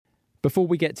Before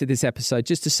we get to this episode,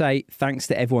 just to say thanks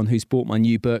to everyone who's bought my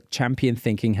new book, Champion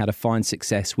Thinking: How to Find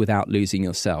Success Without Losing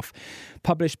Yourself.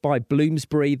 Published by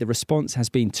Bloomsbury, the response has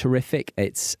been terrific.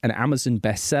 It's an Amazon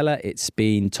bestseller. It's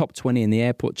been top 20 in the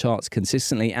airport charts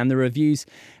consistently, and the reviews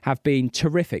have been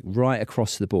terrific right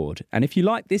across the board. And if you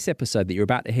like this episode that you're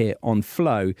about to hear on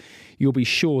Flow, you'll be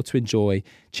sure to enjoy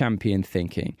Champion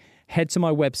Thinking. Head to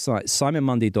my website,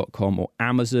 simonmundy.com, or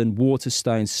Amazon,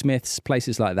 Waterstone, Smiths,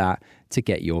 places like that to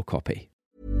get your copy.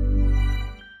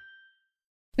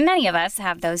 Many of us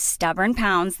have those stubborn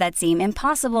pounds that seem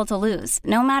impossible to lose,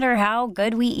 no matter how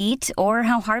good we eat or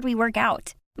how hard we work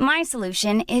out. My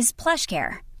solution is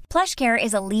PlushCare. PlushCare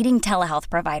is a leading telehealth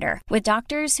provider with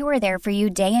doctors who are there for you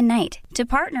day and night to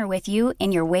partner with you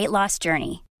in your weight loss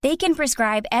journey. They can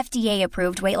prescribe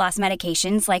FDA-approved weight loss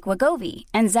medications like Wegovy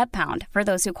and Zepbound for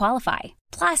those who qualify.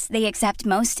 Plus, they accept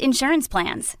most insurance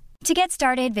plans. To get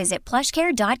started, visit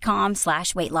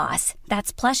plushcare.com/weightloss.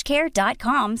 That's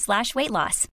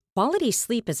plushcare.com/weightloss. Quality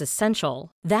sleep is essential.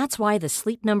 That's why the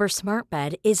Sleep Number Smart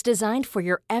Bed is designed for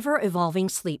your ever-evolving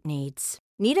sleep needs.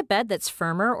 Need a bed that's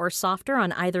firmer or softer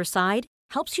on either side?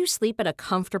 Helps you sleep at a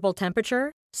comfortable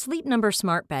temperature? Sleep Number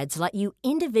Smart Beds let you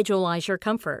individualize your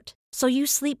comfort, so you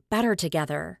sleep better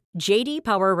together. JD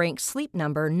Power ranks Sleep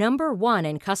Number number 1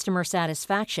 in customer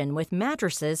satisfaction with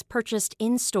mattresses purchased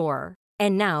in-store.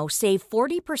 And now, save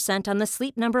 40% on the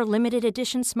Sleep Number Limited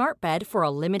Edition Smart Bed for a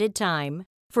limited time.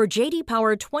 For JD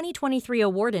Power 2023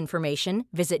 award information,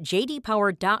 visit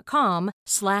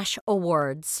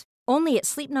jdpower.com/awards. Only at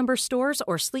Sleep Number stores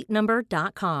or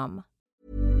sleepnumber.com.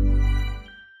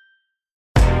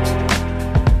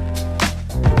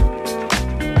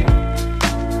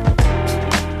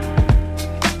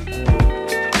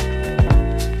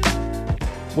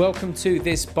 Welcome to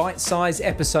this bite-sized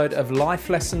episode of Life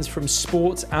Lessons from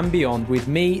Sport and Beyond with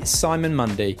me, Simon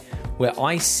Mundy, where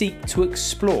I seek to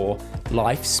explore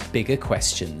life's bigger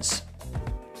questions.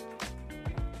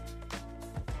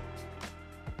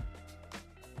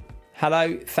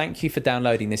 Hello, thank you for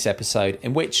downloading this episode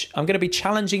in which I'm going to be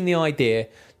challenging the idea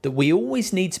that we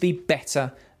always need to be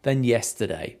better than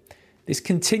yesterday. This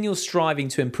continual striving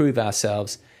to improve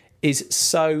ourselves is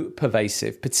so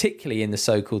pervasive, particularly in the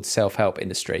so-called self-help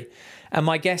industry. And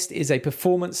my guest is a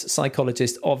performance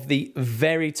psychologist of the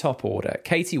very top order,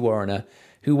 Katie Warriner,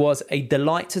 who was a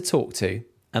delight to talk to,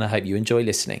 and I hope you enjoy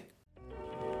listening.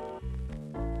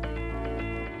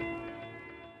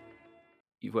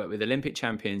 You've worked with Olympic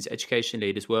champions, education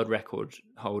leaders, world record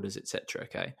holders, etc.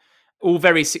 Okay, all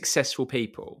very successful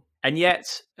people. And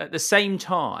yet, at the same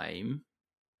time,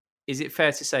 is it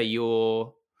fair to say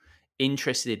you're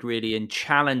interested really in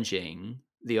challenging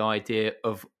the idea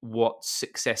of what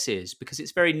success is? Because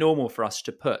it's very normal for us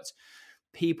to put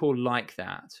people like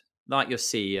that, like your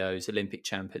CEOs, Olympic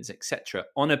champions, etc.,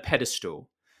 on a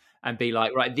pedestal and be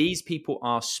like, right, these people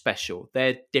are special.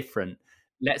 They're different.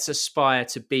 Let's aspire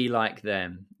to be like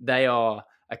them. They are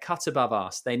a cut above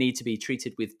us. They need to be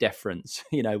treated with deference.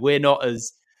 You know, we're not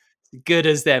as good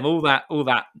as them. All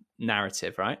that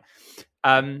narrative, right?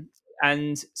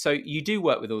 And so you do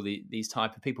work with all these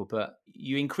type of people, but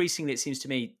you increasingly, it seems to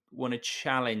me, want to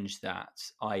challenge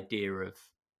that idea of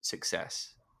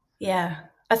success. Yeah,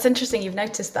 that's interesting. You've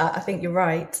noticed that. I think you're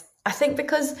right. I think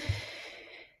because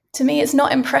to me, it's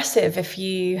not impressive if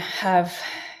you have,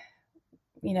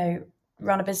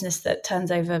 run a business that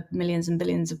turns over millions and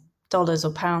billions of dollars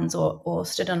or pounds or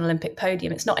stood on an Olympic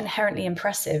podium. It's not inherently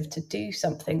impressive to do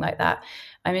something like that.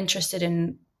 I'm interested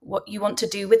in what you want to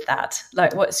do with that.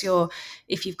 Like,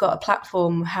 if you've got a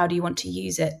platform, how do you want to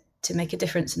use it to make a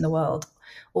difference in the world?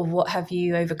 Or what have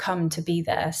you overcome to be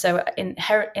there? So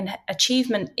inherent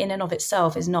achievement in and of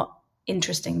itself is not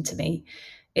interesting to me.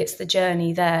 It's the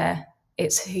journey there.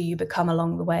 It's who you become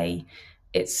along the way.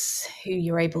 It's who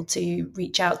you're able to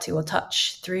reach out to or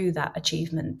touch through that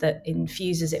achievement that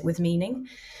infuses it with meaning.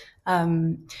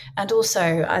 And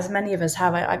also, as many of us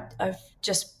have,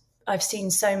 I've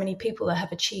seen so many people that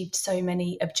have achieved so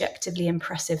many objectively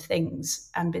impressive things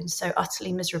and been so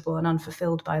utterly miserable and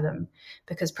unfulfilled by them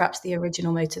because perhaps the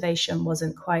original motivation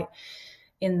wasn't quite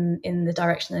in the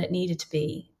direction that it needed to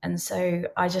be. And so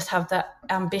I just have that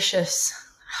ambitious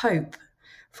hope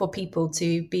for people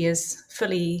to be as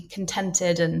fully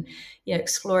contented and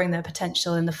exploring their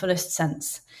potential in the fullest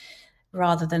sense,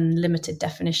 rather than limited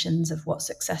definitions of what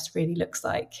success really looks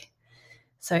like.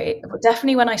 So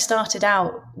definitely when I started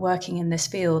out working in this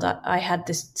field, I had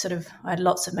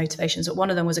lots of motivations, but one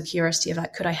of them was a curiosity of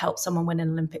like, could I help someone win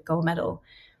an Olympic gold medal?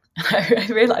 And I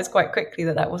realized quite quickly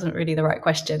that wasn't really the right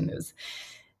question. It was,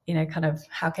 kind of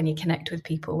how can you connect with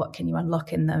people? What can you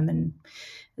unlock in them? And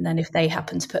And then if they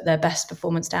happen to put their best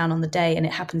performance down on the day and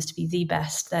it happens to be the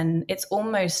best, then it's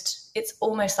almost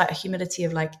like a humility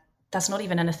of like, that's not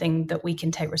even anything that we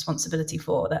can take responsibility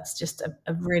for. That's just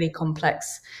a really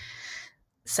complex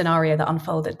scenario that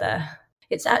unfolded there.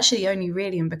 It's actually only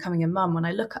really in becoming a mum when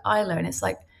I look at Isla, and it's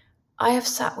like, I have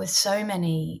sat with so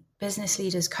many business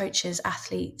leaders, coaches,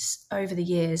 athletes over the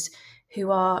years who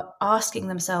are asking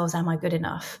themselves, am I good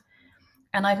enough?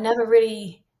 And I've never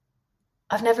really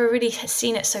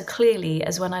seen it so clearly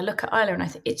as when I look at Isla, and I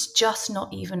think it's just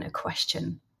not even a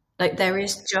question. Like, there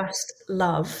is just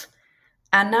love.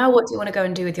 And now what do you want to go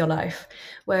and do with your life?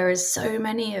 Whereas so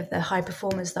many of the high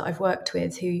performers that I've worked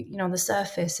with who, you know, on the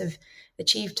surface have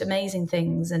achieved amazing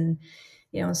things and,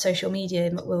 you know, on social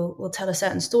media will tell a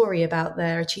certain story about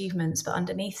their achievements, but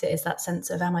underneath it is that sense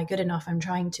of, am I good enough? I'm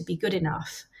trying to be good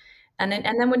enough. And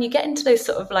then when you get into those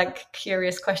sort of like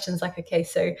curious questions, like, okay,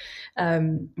 so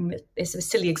it's a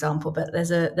silly example, but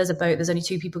there's a boat. There's only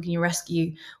two people can you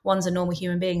rescue. One's a normal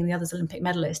human being, and the other's Olympic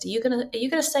medalist. Are you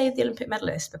gonna save the Olympic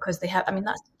medalist because they have? I mean,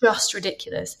 that's just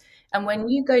ridiculous. And when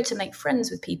you go to make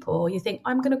friends with people, or you think,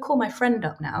 I'm going to call my friend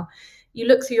up now, you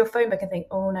look through your phone book and think,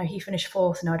 oh no, he finished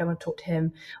fourth. No, I don't want to talk to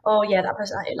him. Oh yeah, that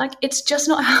person. Like, it's just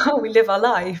not how we live our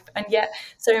life. And yet,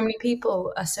 so many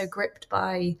people are so gripped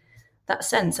by that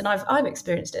sense, and I've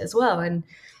experienced it as well. And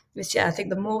I think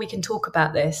the more we can talk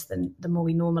about this, then the more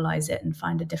we normalize it and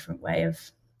find a different way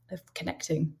of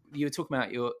connecting. You were talking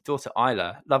about your daughter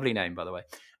Isla, lovely name by the way,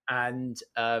 and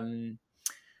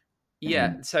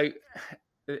so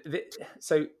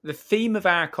the theme of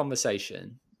our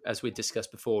conversation, as we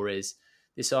discussed before, is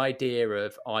this idea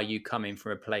of, are you coming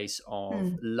from a place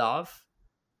of love,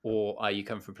 or are you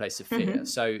coming from a place of fear?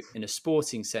 So in a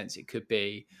sporting sense, it could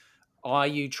be, are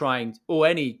you trying, or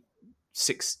any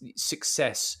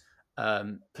success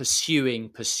pursuing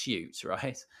pursuit,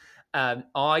 right?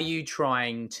 Are you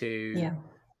trying to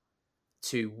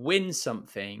win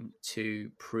something,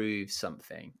 to prove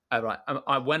something? Right,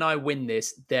 when I win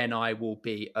this, then I will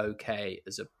be okay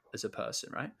as a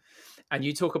person, right? And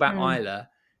you talk about Isla,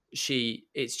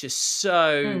 it's just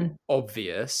so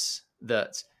obvious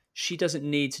that she doesn't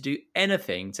need to do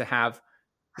anything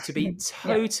to be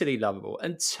totally lovable,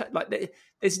 and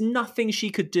there's nothing she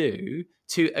could do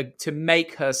to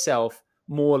make herself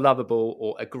more lovable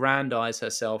or aggrandize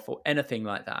herself or anything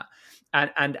like that.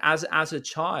 And as a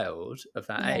child of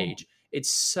that age, it's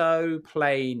so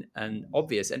plain and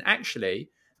obvious. And actually,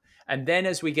 and then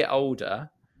as we get older,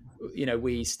 you know,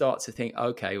 we start to think,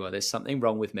 okay, well, there's something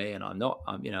wrong with me, and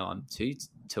I'm too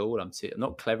tall, I'm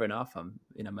not clever enough,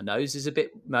 my nose is a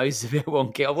bit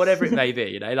wonky, or whatever it may be,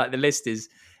 you know, like the list is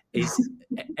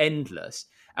endless.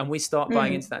 And we start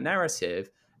buying into that narrative,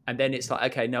 and then it's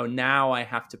like, okay, no, now I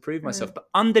have to prove myself. But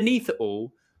underneath it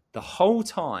all, the whole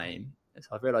time, as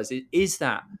I've realized, it is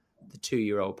that the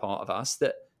 2-year-old part of us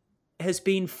that has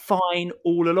been fine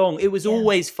all along. It was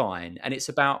always fine. And it's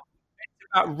about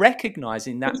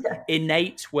recognizing that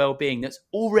innate well-being that's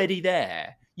already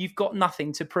there. You've got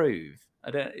nothing to prove.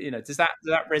 Does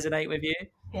that resonate with you?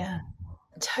 Yeah,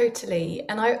 totally.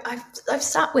 And I've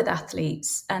sat with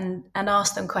athletes and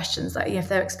asked them questions like, if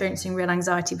they're experiencing real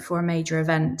anxiety before a major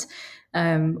event,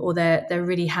 or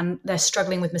they're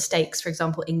struggling with mistakes, for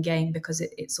example, in game, because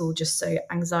it's all just so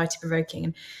anxiety provoking.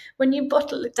 And when you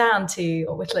whittle it down to,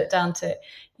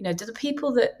 do the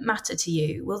people that matter to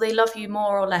you, will they love you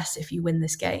more or less if you win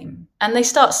this game? And they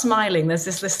start smiling. There's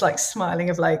this like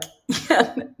smiling of like,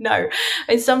 no.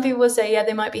 And some people will say,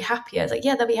 they might be happier. It's like,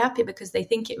 they'll be happy because they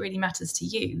think it really matters to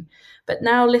you. But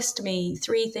now list me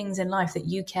 3 things in life that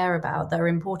you care about that are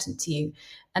important to you,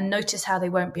 and notice how they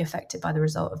won't be affected by the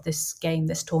result of this game,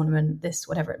 this tournament, this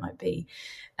whatever it might be.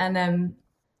 And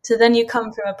so then you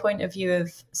come from a point of view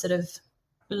of sort of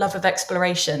love of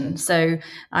exploration. So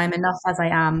I'm enough as I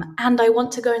am, and I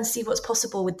want to go and see what's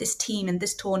possible with this team in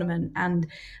this tournament, and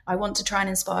I want to try and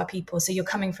inspire people. So you're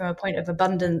coming from a point of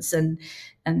abundance and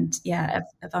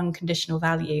of unconditional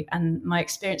value. And my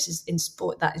experiences in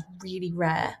sport, that is really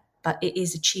rare, but it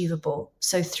is achievable.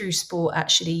 So through sport,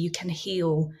 actually, you can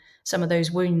heal some of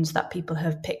those wounds that people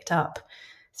have picked up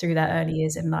through their early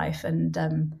years in life. And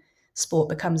sport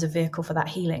becomes a vehicle for that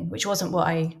healing, which wasn't what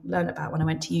I learned about when I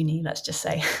went to uni, let's just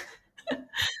say.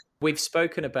 We've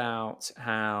spoken about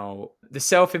how the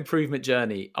self-improvement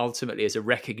journey ultimately is a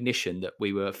recognition that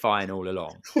we were fine all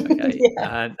along. Okay?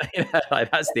 And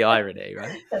that's the irony,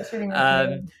 right? That's really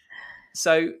nice.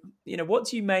 So, what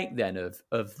do you make then of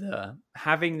the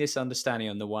having this understanding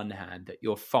on the one hand that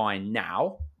you're fine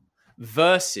now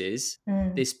versus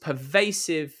this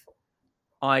pervasive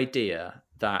idea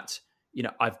that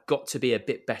I've got to be a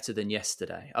bit better than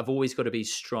yesterday. I've always got to be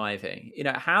striving.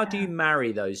 How do you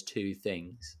marry those two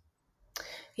things?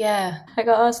 Yeah, I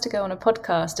got asked to go on a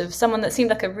podcast of someone that seemed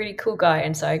like a really cool guy,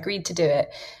 and so I agreed to do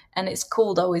it. And it's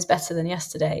called Always Better Than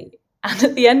Yesterday. And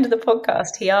at the end of the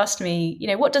podcast, he asked me,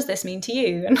 what does this mean to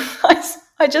you? And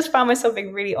I just found myself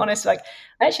being really honest. Like,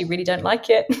 I actually really don't like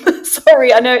it.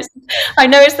 Sorry, I know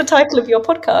it's the title of your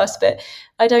podcast, but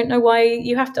I don't know why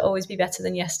you have to always be better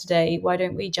than yesterday. Why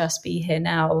don't we just be here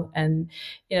now? And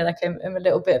I'm a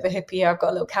little bit of a hippie here. I've got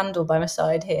a little candle by my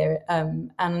side here,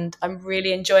 and I'm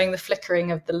really enjoying the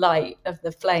flickering of the light of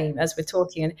the flame as we're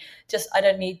talking. And I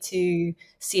don't need to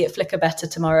see it flicker better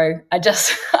tomorrow. I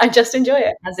just enjoy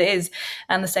it as it is,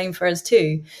 and the same for us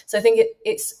too. So I think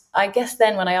it's. I guess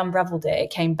then when I unraveled it, it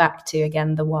came back to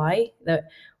again the why.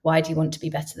 Why do you want to be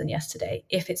better than yesterday?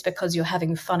 If it's because you're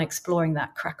having fun exploring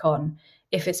that, crack on.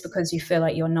 If it's because you feel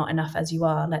like you're not enough as you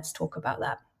are, let's talk about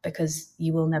that, because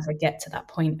you will never get to that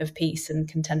point of peace and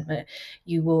contentment.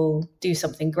 You will do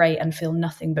something great and feel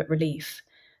nothing but relief.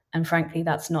 And frankly,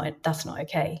 that's not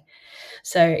okay.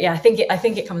 So yeah, I think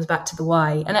it comes back to the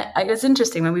why. And it was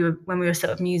interesting when we were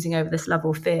sort of musing over this love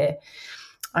or fear.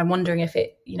 I'm wondering if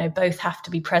it, both have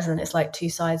to be present. It's like two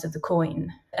sides of the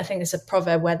coin. I think there's a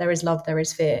proverb, where there is love, there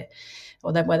is fear,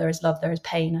 or where there is love, there is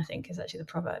pain, I think is actually the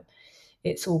proverb.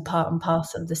 It's all part and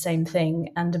parcel of the same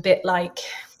thing. And a bit like,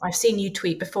 I've seen you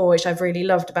tweet before, which I've really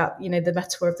loved about, the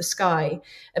metaphor of the sky,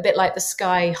 a bit like the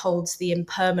sky holds the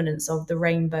impermanence of the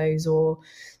rainbows or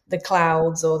the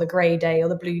clouds or the grey day or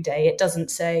the blue day. It doesn't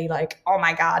say like, oh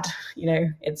my God,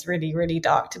 it's really, really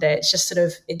dark today. It's just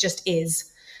it just is.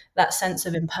 That sense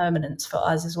of impermanence for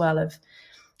us as well, of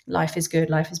life is good,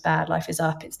 life is bad, life is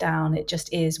up, it's down. It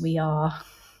just is, we are,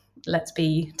 let's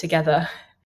be together.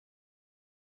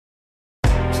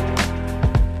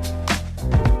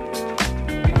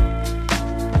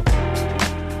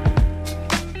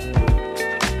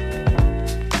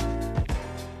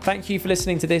 Thank you for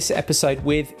listening to this episode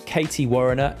with Katie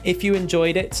Warriner. If you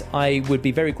enjoyed it, I would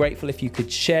be very grateful if you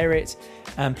could share it.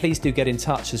 And please do get in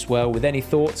touch as well with any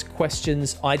thoughts,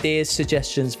 questions, ideas,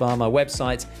 suggestions via my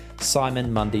website,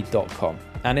 simonmundy.com.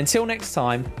 And until next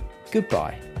time,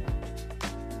 goodbye.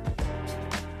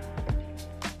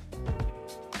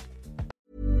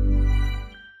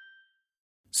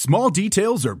 Small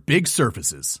details are big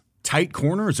surfaces. Tight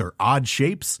corners are odd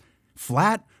shapes.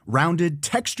 Flat, rounded,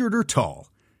 textured, or tall.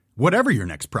 Whatever your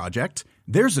next project,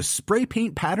 there's a spray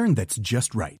paint pattern that's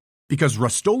just right. Because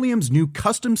Rust-Oleum's new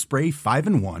Custom Spray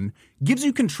 5-in-1 gives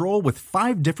you control with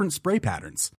 5 different spray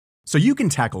patterns. So you can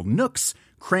tackle nooks,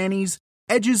 crannies,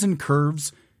 edges, and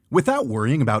curves without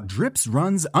worrying about drips,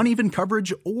 runs, uneven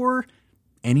coverage, or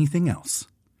anything else.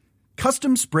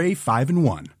 Custom Spray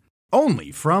 5-in-1.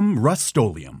 Only from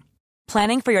Rust-Oleum.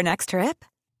 Planning for your next trip?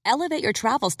 Elevate your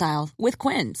travel style with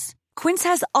Quince. Quince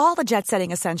has all the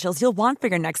jet-setting essentials you'll want for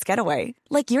your next getaway,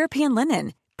 like European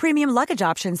linen, premium luggage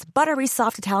options, buttery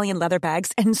soft Italian leather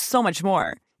bags, and so much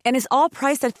more. And is all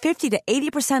priced at 50 to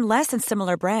 80% less than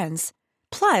similar brands.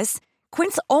 Plus,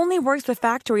 Quince only works with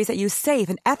factories that use safe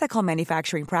and ethical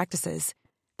manufacturing practices.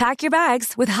 Pack your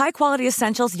bags with high-quality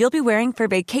essentials you'll be wearing for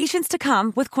vacations to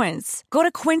come with Quince. Go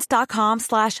to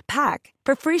quince.com/pack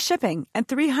for free shipping and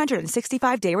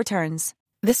 365-day returns.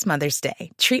 This Mother's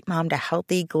Day, treat mom to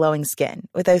healthy, glowing skin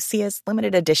with Osea's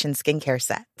limited edition skincare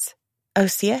sets.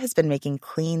 Osea has been making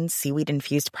clean,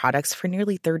 seaweed-infused products for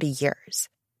nearly 30 years.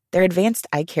 Their advanced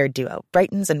eye care duo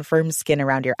brightens and firms skin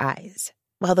around your eyes,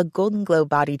 while the Golden Glow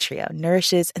Body Trio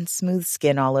nourishes and smooths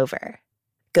skin all over.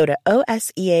 Go to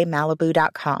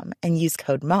OSEAMalibu.com and use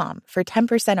code MOM for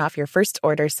 10% off your first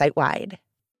order site-wide.